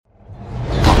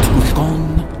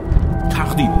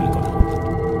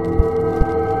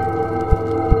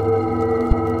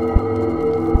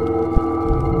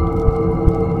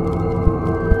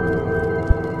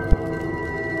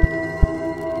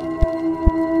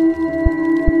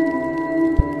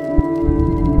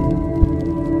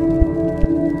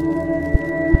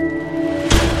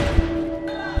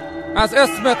از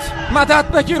اسمت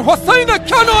مدد بگیر حسین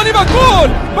کنانی و گل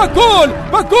و گل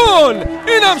و گل.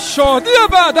 اینم شادی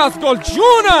بعد از گل.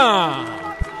 جونم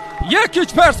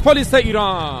 1-0 پرسپولیس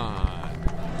ایران.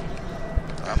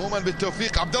 عموما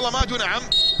بالتوفيق عبد الله مادو. نعم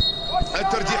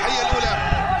الترجيحيه الاولى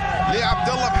لعبد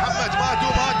الله محمد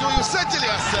مادو يسجل.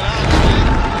 يا سلام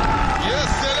يا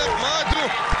سلام. مادو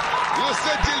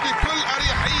يسجل بكل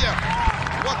اريحيه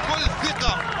وكل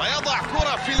ثقه ويضع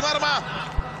كره في المرمى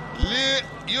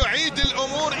ليعيد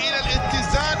الامور الى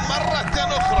الاتزان مره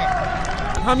اخرى.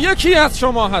 هم یکی از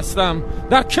شما هستم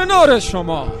در کنار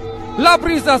شما،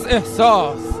 لبریز از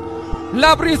احساس،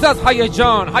 لبریز از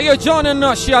هیجان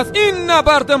ناشی از این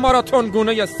نبرد ماراتون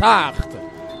گونه سخت.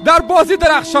 در بازی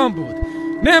درخشان بود.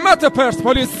 نعمت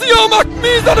پرسپولیس سیامک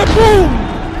میزنه بوم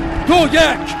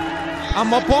 2-1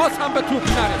 اما باز هم به توپ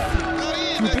نرسید.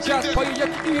 توپی که از پای یک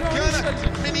ایرانی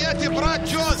من ياتي براد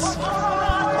جونز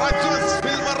في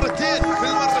المرتين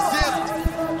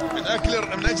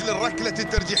من اجل الركله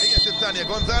الترجيحيه الثانيه.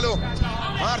 غونزالو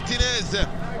مارتينيز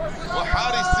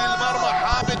وحارس المرمى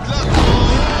حامد له.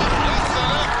 يا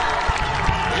سلام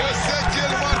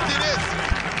يسجل مارتينيز،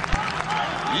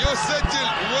 يسجل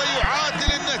ويعادل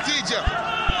النتيجه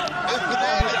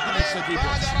 2-2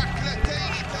 بعد ركلتين.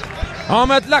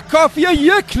 حامد لك کافیه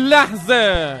یک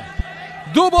لحظه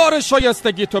دوباره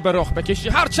شایستگی تو به رخ بکشی،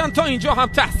 هرچند تا اینجا هم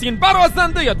تحسین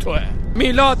برازنده توه.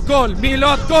 میلاد گل.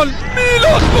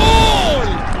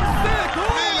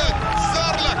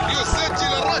 صار لك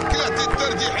يسجل الركلة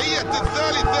الترجيحية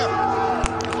الثالثة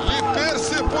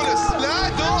لبيرسيبوليس. لا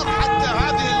دور حتى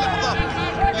هذه اللحظة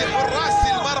لحراس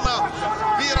المرمى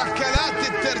في ركلات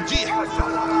الترجيح،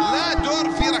 لا دور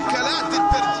في ركلات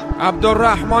الترجيح. عبد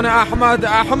الرحمن احمد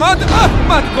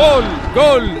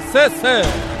گل 3-3.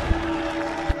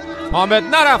 حامد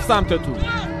نرفت سمت تو.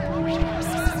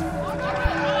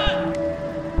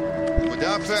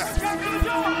 مدافع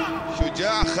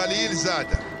شجاع خلیل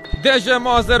زاده. دژ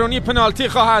مازرونی پنالتی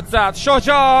خواهد زد.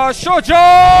 شجاع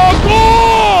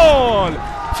گل.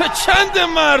 چه چند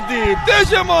مردی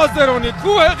دژ مازرونی،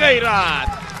 کوه غیرت.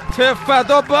 ته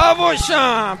فدا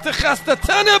بوشم، ته خسته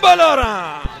تن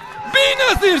بلارم. بی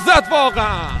نظیر زد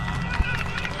واقعا.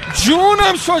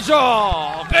 جونم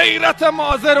شجاع. غیرت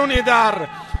مازرونی در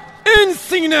این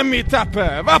سینه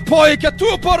میتپه و پایی که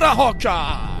توپ رها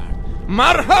کرد.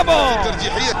 مرحبا.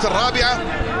 الترجيحية الرابعة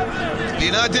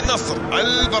لنادي النصر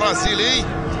البرازيلي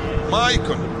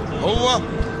مايكون هو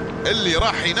اللي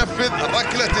راح ينفذ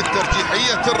ركلة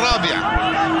الترجيحية الرابعة.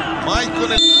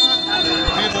 مايكون الآن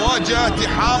في مواجهة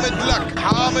حامد لك.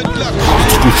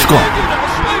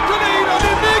 مايكون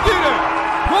ایرانی میگیره.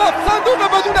 توپ صندوق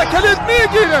بدون کلید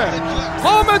میگیره.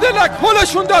 حامد لک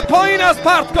پلشون داد پایین از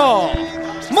پرتگاه.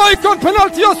 مایکون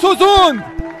پنالتی ها سوزون.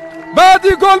 بعدی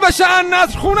گل بشه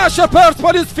النصر خونش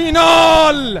پرسپولیس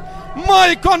فینال.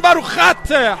 مایکون برو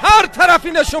خطه، هر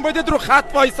طرفی نشون بدید رو خط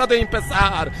وایساده این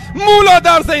پسر. مولا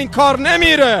درز این کار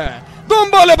نمیره.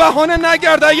 دنبال بهانه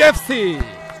نگرده. یفسی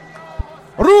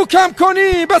رو کم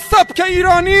کنی به سبک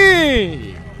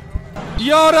ایرانی.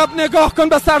 یارب نگاه کن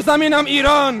به سرزمینم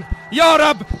ایران.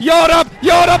 یارب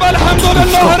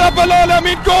الحمدلله رب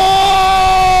العالمین.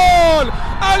 گل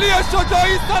علی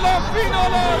شجاعی. سلام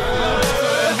فینال.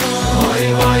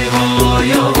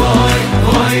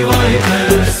 وای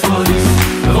پرسپولیس.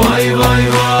 وای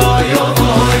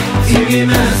تیمی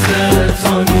مثل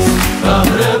تو نیست.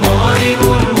 قهرمانی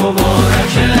گل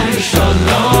مبارکه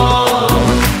انشالله.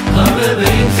 همه به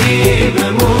این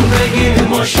تیممون بگیم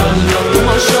ماشالله.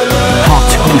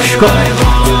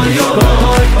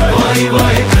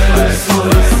 وای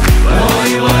پرسپولیس.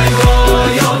 وای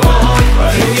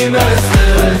تیمی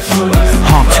مثل تو نیست.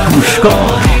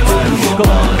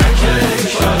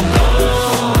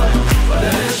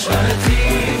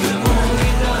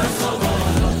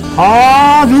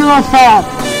 بیاستم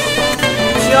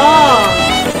جان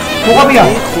موقع بیا.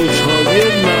 خوشحالی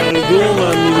مردم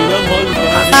من میبینم حال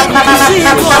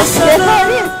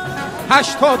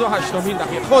 88مین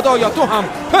دقیقه. خدایا تو هم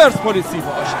پرسپولیسی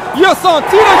باش. یه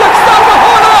سانتیر، یک ضربه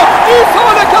حالا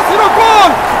ایسال کسی رو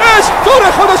گل. عشق کار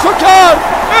خودشو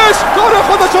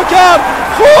کرد.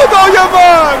 خدای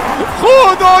من.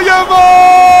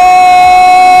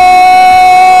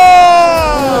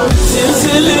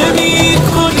 زلزله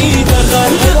میکنی در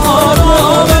قلب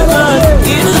آرام من.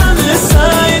 این همه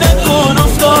سعی نکن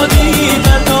افتادی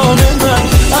در دام من.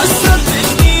 اصلا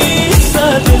نیست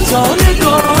دلتا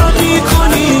نگاه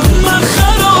میکنی. من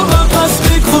خرابم پس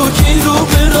بگو که رو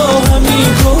به راه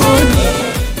میکنی.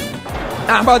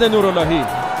 احمد نوراللهی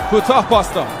کوتاه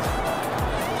پاس داد.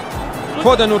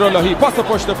 خود نوراللهی پاس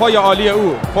پشت پای عالی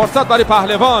او. فرصت برای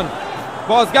پهلوان.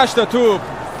 بازگشت توپ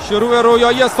شروع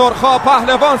رویایی سرخا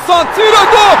پهلوان سانتیر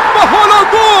دو و حالا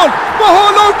گل و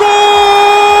حالا گل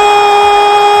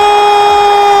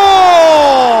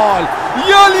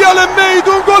یل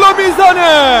میدون گلو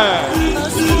میزنه.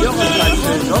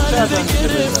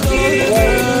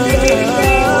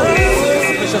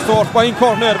 سرخ با این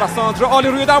کورنر و سانتر عالی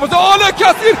روی دروازه آل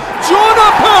کثیر. جان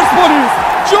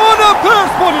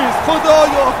پرسپولیس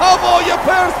خدایا هوای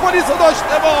پرسپولیس رو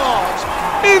داشته باش.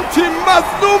 این تیم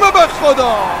مظلومه به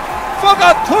خدا،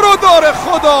 فقط تو رو داره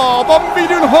خدا با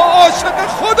میلیون ها عاشق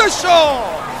خودشو.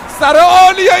 سر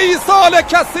عالی عیسی آل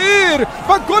کثیر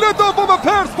و گل دوم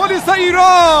پرسپولیس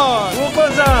ایران.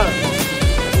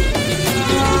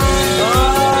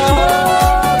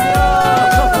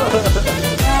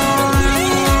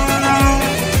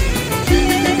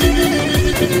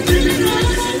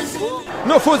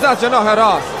 نفوذ از جناح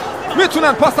راست،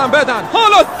 میتونن پاسم بدن،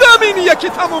 حالا زمینی یکی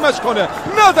تمومش کنه.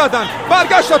 ندادن،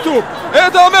 برگشت توپ،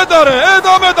 ادامه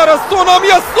داره سونامی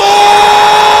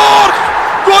سرخ.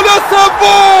 گل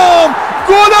سوم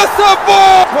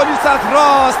پلیس از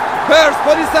راست،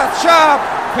 پرسپولیس از چپ،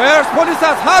 پرسپولیس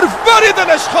از هر وری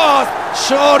دلش خواست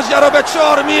شارژه رو به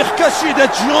 4 میخ کشیده.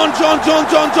 جان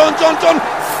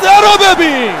سر رو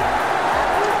ببین،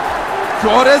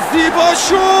 کار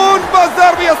زیباشون با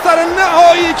ضربه سر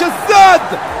نهایی که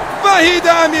زد وحید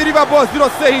امیری و بازی رو 3-0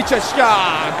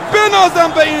 کرد.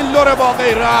 بنازم به این لوره با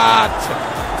غیرت.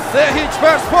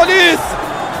 3-0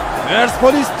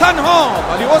 پرسپولیس تنها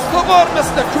ولی استوار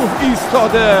مثل کوه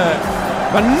ایستاده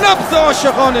و نبض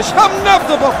عاشقانش هم نبض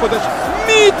با خودش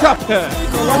میتپه.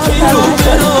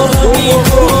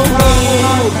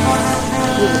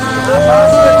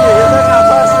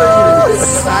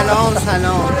 سلام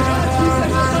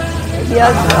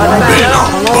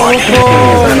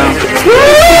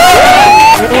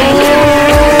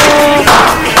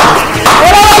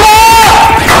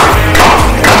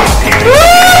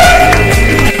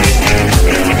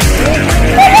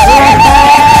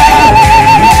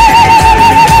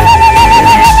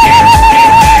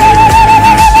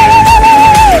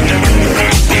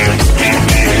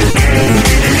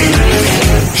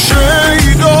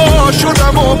شیدا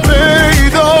شدم و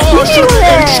پیدا شد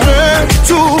عشق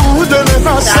تو دل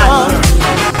نسم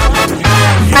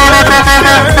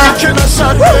که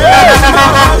نسد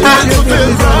تو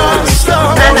دل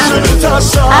بستم عاشق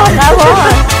تسم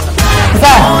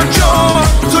آنجا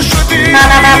تو شدی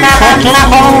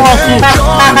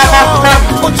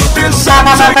و تو دل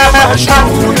سبزه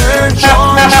مشتونه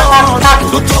جان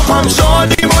تو هم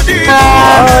زادیم و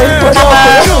دیوانه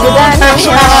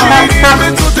شیرین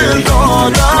به تو دل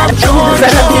دادم جان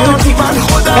من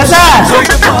خودم زای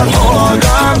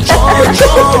فرهادم جان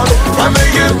همه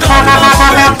یه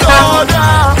دارم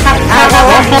دادم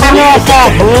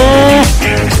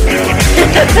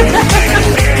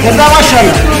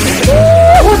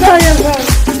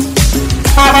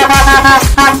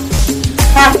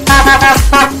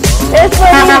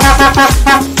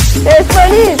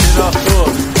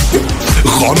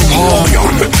خانم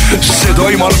هایان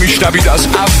صدای ما رو میشنوید از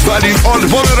اولین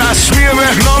آلبوم رسمی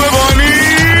مهنام بانی.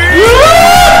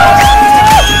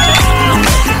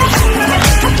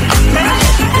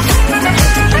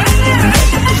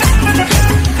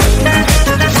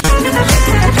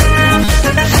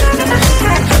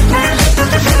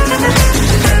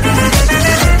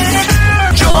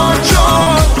 جان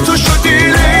تو شدی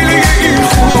لیلی این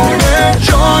خونه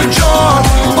جان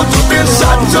و تو دل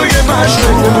سبزای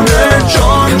مشهونه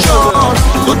جان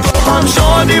تو هم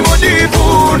زادیم و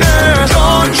دیوونه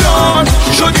جان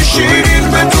شدی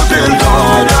شیرین به تو دل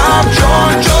دادم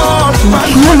جان من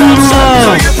خودم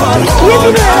سبزای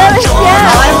فرهادم جان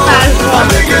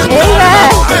همه یه دارم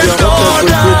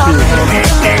دادم.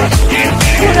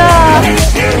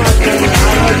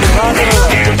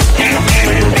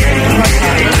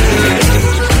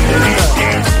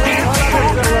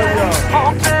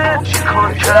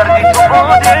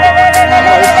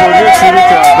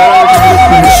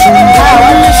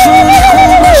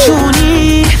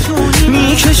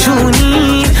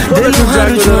 میکشونی دلو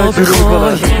هر جا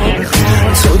بخوای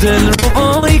تو دل رو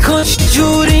بای کاش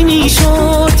جوری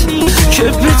میشد که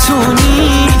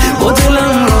بتونی با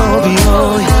دلم را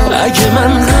بیای. اگه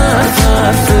من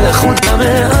حرف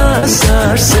خودمه از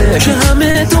ترسه که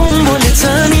همه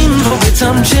دنبالتن این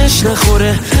رابطم چش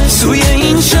نخوره توی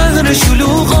این شهر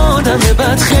شلوغ آدم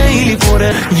بد خیلی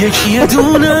پره. یکی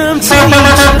دونم توی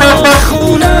چرا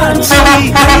خونم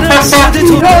توی رسد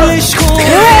تو بش کن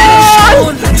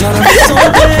دارم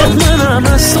ثابت منم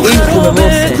از تو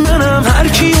خرابت منم هر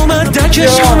کی اومد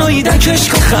ایدکش کن و ایدکش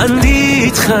کن.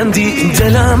 خندید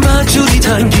دلم مجوری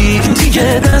تنگید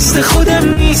دیگه دست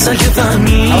خودم نیست اگه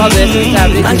فهمی. آقا بهتون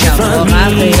تبریک میگم واقعا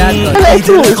غیرت داری.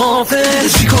 دل غافل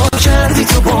چیکار کردی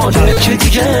تو باده که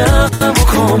دیگه هم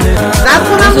کامل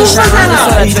نکنم گوش بزنم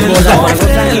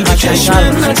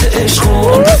عشق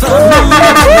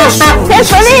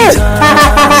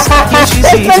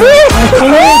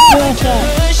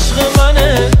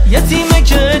منه یتیمه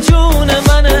که جون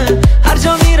منه هر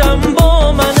جا میرم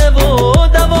با منه و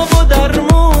دوا و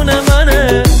درمون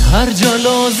منه هر جا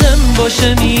لازم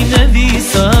باشه می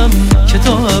نویسم که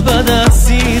تا ابد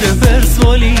اسیر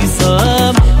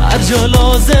پرسپولیسم هر جا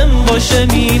لازم باشه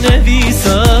می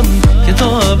نویسم که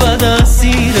تا ابد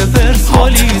اسیر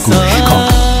پرسپولیسم.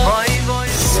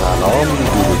 سلام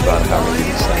درود بر همه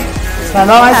دوستان.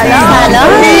 سلام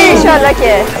انشالله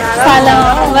که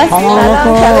سلام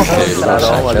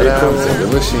سلام علیکم. زنده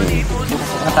باشین.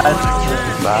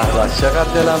 بله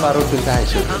چقدر دلم براتون تنگ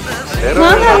شد.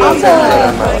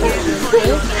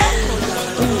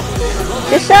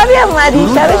 چه شبی هم اومدی؟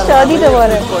 شب شادی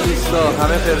دوباره. پلیسا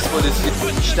همه پرسپولیسی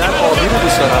بیشتر آبی رو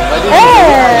دوست دارم ولی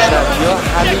شبیا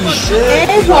همیشه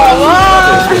ای بابا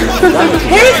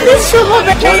حیف شما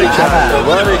بکنید.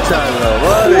 بارکالله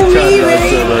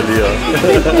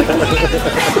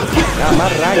نه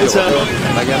من رنگ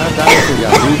وگرنه دمتون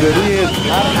گرم روبروی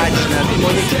هر اجنبی ما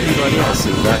یک ایرانی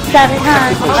هستیم. دقیقاً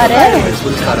آره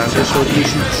پرسپولیس برنده شد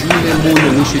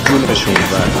نوش جونشون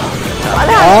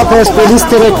پرسپولیس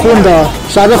ترکون دا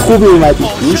شب خوبی اومدی.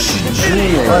 نوش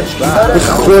جونش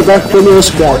خدا کلی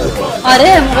عشق کرده.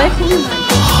 آره موقع خوبی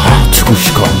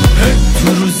گوش کن تو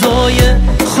روزای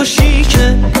خوشی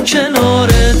که کنار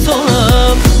تو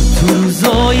هم تو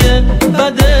روزای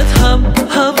بدت هم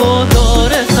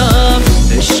هوادارتم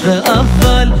عشق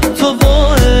اول تو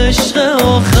و عشق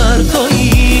آخر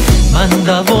تویی من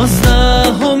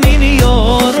 12مین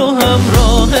یار و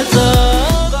همراهتم.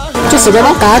 چه صدا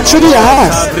من قطع شدی یا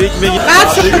هست؟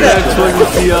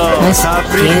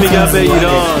 تبریک میگم به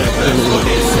ایران.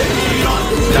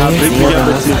 تبریک میگم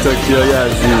به تیم توکیوی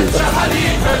عزیز.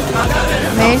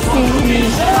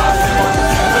 مرسی.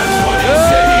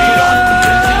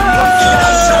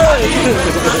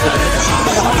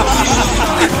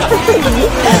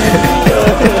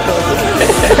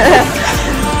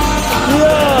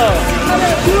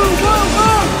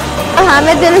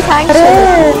 همه دل تنگ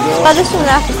شده قدشون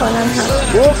رفت کنن.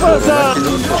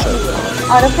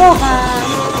 آره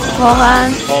واقعا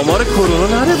آمار کرونا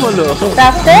نره بالا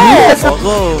رفته.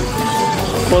 آقا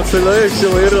فاصله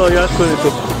اجتماعی رعایت کنید.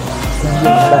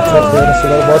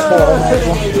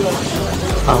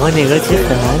 آقا نگاه چه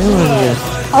خبره اونجا.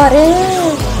 آره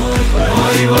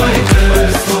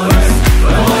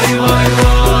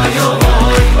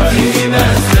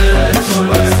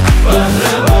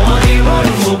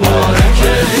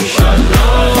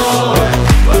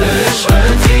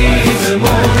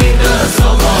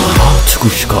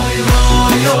گوش کن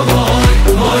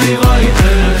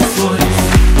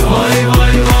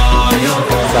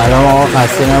سلام آقا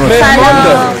خسته نباشید.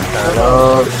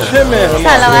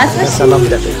 سلام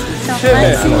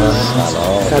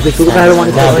تبریک بگو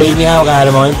قهرمانی. تبریک میگم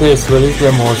قهرمانی پرسپولیس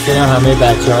به محسن و همه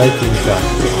بچه‌های تیم‌ها.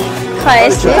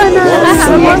 خواهش می‌کنم.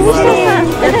 همه می‌شناسن.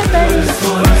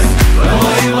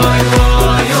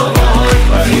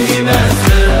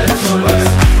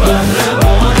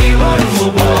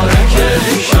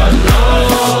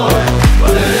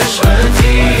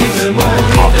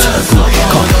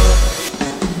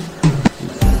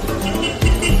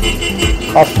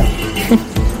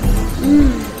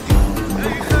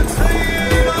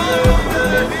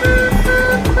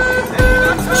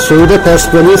 صعود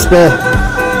پرسپولیس به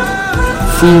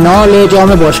فینال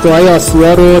جام باشگاه‌های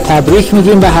آسیا رو تبریک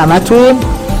میگیم به همتون.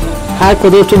 هر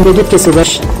کدومتون بگید که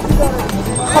صداش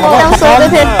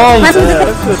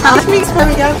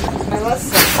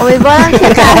امیدوارم که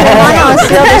قهرمان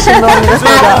آسیا بشیم.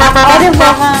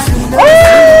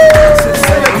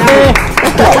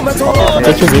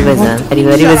 بکنی بزن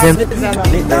بری بزن.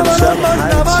 امشب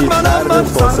هرچی فرد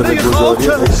فاصله گذاری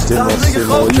اجتماعی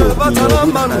و ایادی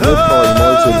همه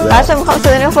پایمال شد. بچه میخوام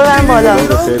صدای خود برم بالا.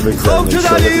 خیر بگذاریم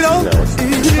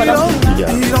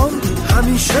ایران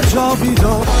همیشه جا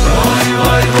بیدار.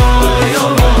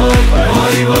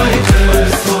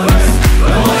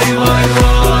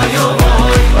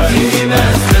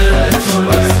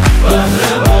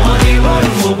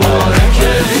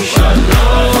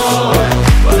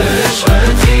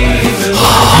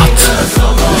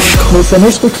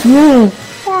 حسنش تو کیه؟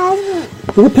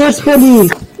 تو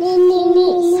پرسپولیس.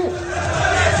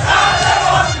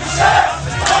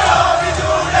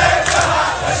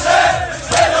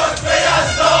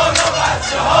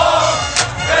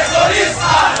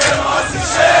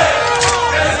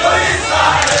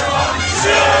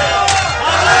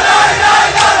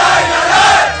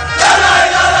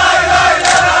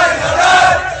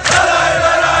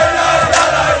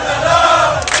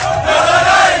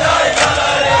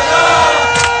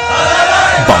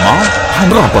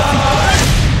 همراه باشید.